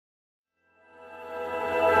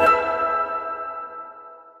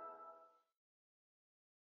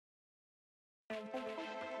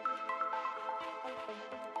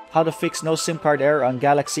How to fix no SIM card error on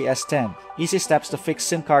Galaxy S10. Easy steps to fix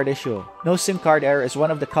SIM card issue. No SIM card error is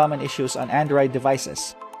one of the common issues on Android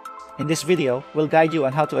devices. In this video, we'll guide you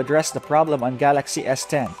on how to address the problem on Galaxy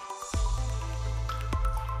S10.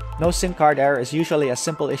 No SIM card error is usually a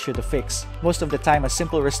simple issue to fix. Most of the time, a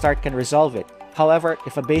simple restart can resolve it. However,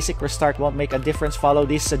 if a basic restart won't make a difference, follow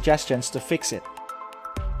these suggestions to fix it.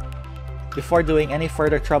 Before doing any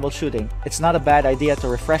further troubleshooting, it's not a bad idea to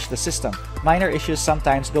refresh the system. Minor issues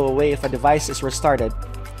sometimes go away if a device is restarted,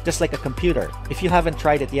 just like a computer. If you haven't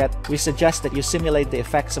tried it yet, we suggest that you simulate the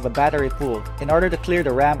effects of a battery pool in order to clear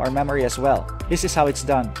the RAM or memory as well. This is how it's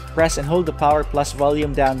done. Press and hold the power plus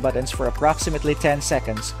volume down buttons for approximately 10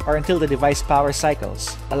 seconds or until the device power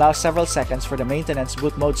cycles. Allow several seconds for the maintenance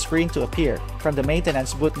boot mode screen to appear. From the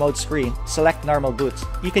maintenance boot mode screen, select normal boot.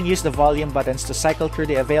 You can use the volume buttons to cycle through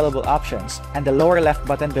the available options and the lower left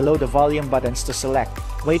button below the volume buttons to select.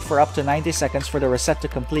 Wait for up to 90 seconds for the reset to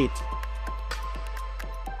complete.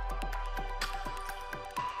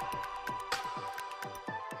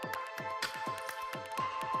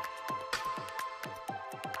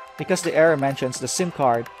 Because the error mentions the SIM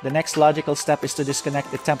card, the next logical step is to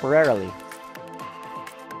disconnect it temporarily.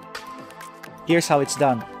 Here's how it's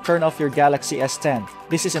done. Turn off your Galaxy S10.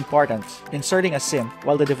 This is important. Inserting a SIM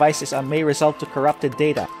while the device is on may result to corrupted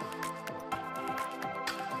data.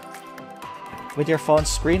 With your phone's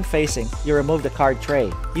screen facing, you remove the card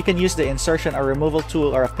tray. You can use the insertion or removal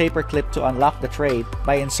tool or a paper clip to unlock the tray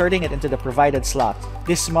by inserting it into the provided slot.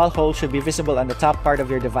 This small hole should be visible on the top part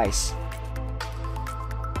of your device.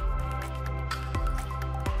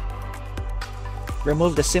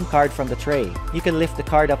 Remove the SIM card from the tray. You can lift the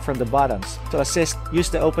card up from the bottoms. To assist,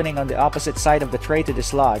 use the opening on the opposite side of the tray to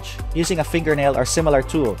dislodge. Using a fingernail or similar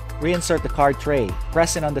tool, reinsert the card tray.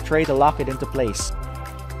 Press in on the tray to lock it into place.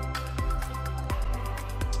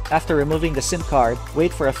 After removing the SIM card,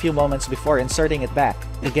 wait for a few moments before inserting it back.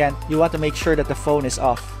 Again, you want to make sure that the phone is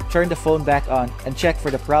off. Turn the phone back on and check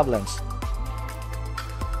for the problems.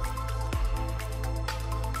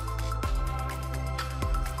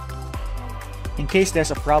 In case there's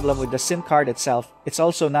a problem with the SIM card itself, it's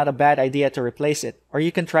also not a bad idea to replace it, or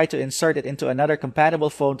you can try to insert it into another compatible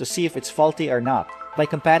phone to see if it's faulty or not. By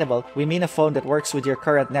compatible, we mean a phone that works with your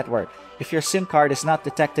current network. If your SIM card is not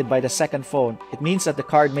detected by the second phone, it means that the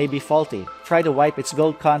card may be faulty. Try to wipe its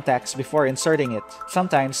gold contacts before inserting it.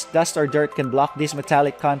 Sometimes, dust or dirt can block these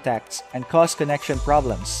metallic contacts and cause connection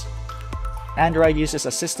problems. Android uses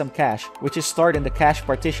a system cache, which is stored in the cache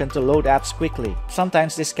partition to load apps quickly.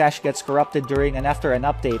 Sometimes this cache gets corrupted during and after an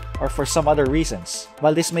update, or for some other reasons.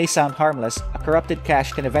 While this may sound harmless, a corrupted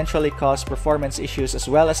cache can eventually cause performance issues as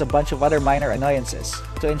well as a bunch of other minor annoyances.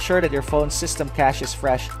 To ensure that your phone's system cache is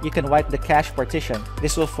fresh, you can wipe the cache partition.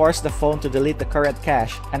 This will force the phone to delete the current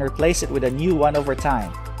cache and replace it with a new one over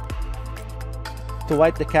time. To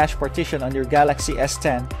wipe the cache partition on your Galaxy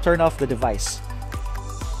S10, turn off the device.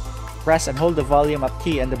 Press and hold the volume up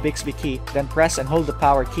key and the Bixby key, then press and hold the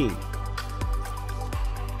power key.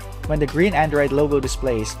 When the green Android logo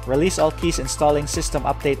displays, release all keys. Installing system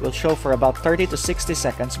update will show for about 30 to 60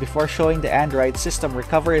 seconds before showing the Android system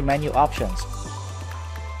recovery menu options.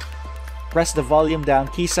 Press the volume down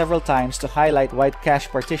key several times to highlight white cache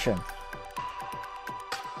partition.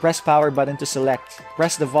 Press power button to select.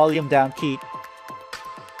 Press the volume down key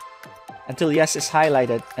until yes is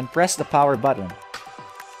highlighted and press the power button.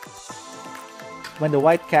 When the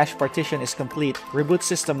white cache partition is complete, Reboot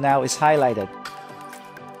System Now is highlighted.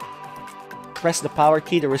 Press the power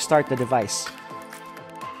key to restart the device.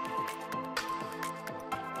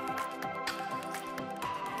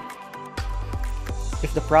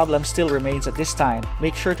 If the problem still remains at this time,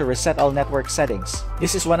 make sure to reset all network settings.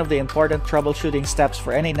 This is one of the important troubleshooting steps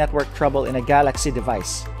for any network trouble in a Galaxy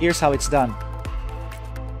device. Here's how it's done.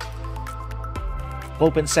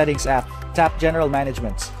 Open Settings app, tap General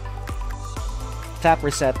Management. Tap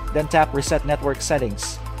Reset, then tap Reset Network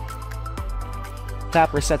Settings.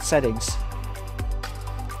 Tap Reset Settings.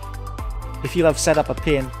 If you have set up a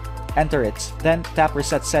PIN, enter it, then tap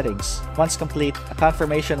Reset Settings. Once complete, a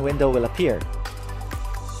confirmation window will appear.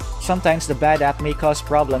 Sometimes the bad app may cause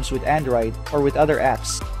problems with Android or with other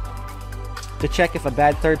apps. To check if a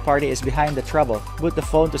bad third party is behind the trouble, boot the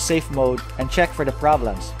phone to safe mode and check for the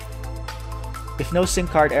problems. If no SIM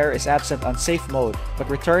card error is absent on safe mode, but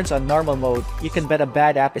returns on normal mode, you can bet a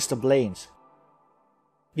bad app is to blame.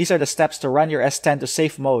 These are the steps to run your S10 to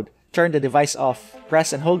safe mode. Turn the device off.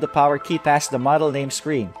 Press and hold the power key past the model name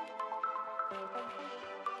screen.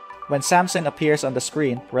 When Samsung appears on the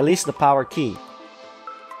screen, release the power key.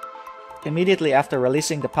 Immediately after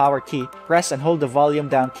releasing the power key, press and hold the volume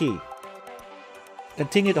down key.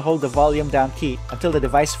 Continue to hold the volume down key until the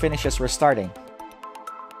device finishes restarting.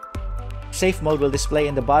 Safe mode will display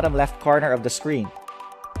in the bottom left corner of the screen.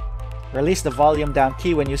 Release the volume down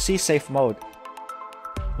key when you see safe mode.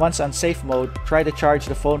 Once on safe mode, try to charge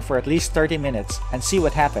the phone for at least 30 minutes and see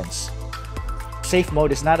what happens. Safe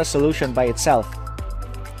mode is not a solution by itself.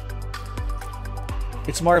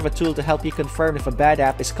 It's more of a tool to help you confirm if a bad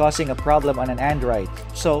app is causing a problem on an Android.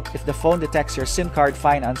 So, if the phone detects your SIM card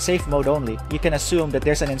fine on safe mode only, you can assume that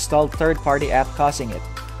there's an installed third-party app causing it.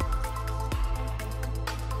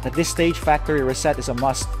 At this stage, factory reset is a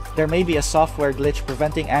must. There may be a software glitch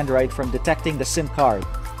preventing Android from detecting the SIM card.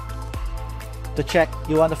 To check,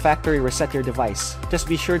 you want to factory reset your device. Just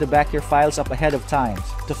be sure to back your files up ahead of time.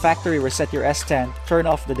 To factory reset your S10, turn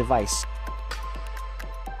off the device.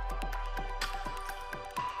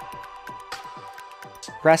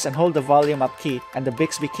 Press and hold the volume up key and the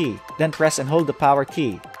Bixby key, then press and hold the power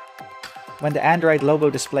key. When the Android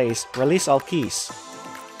logo displays, release all keys.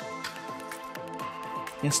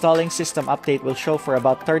 Installing system update will show for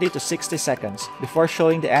about 30 to 60 seconds before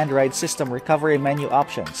showing the Android system recovery menu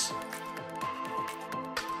options.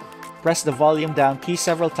 Press the volume down key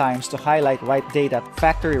several times to highlight wipe data,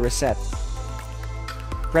 factory reset.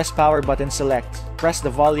 Press power button select. Press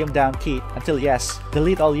the volume down key until yes,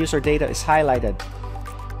 delete all user data is highlighted.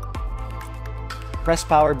 Press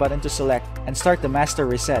power button to select and start the master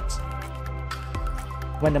reset.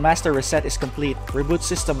 When the master reset is complete, reboot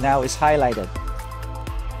system now is highlighted.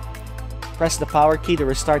 Press the power key to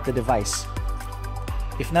restart the device.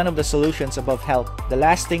 If none of the solutions above help, the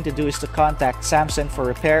last thing to do is to contact Samsung for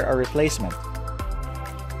repair or replacement.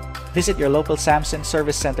 Visit your local Samsung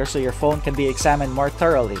service center so your phone can be examined more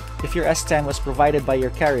thoroughly. If your S10 was provided by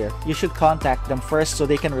your carrier, you should contact them first so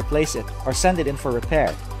they can replace it or send it in for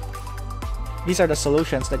repair. These are the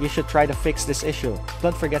solutions that you should try to fix this issue.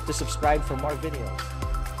 Don't forget to subscribe for more videos.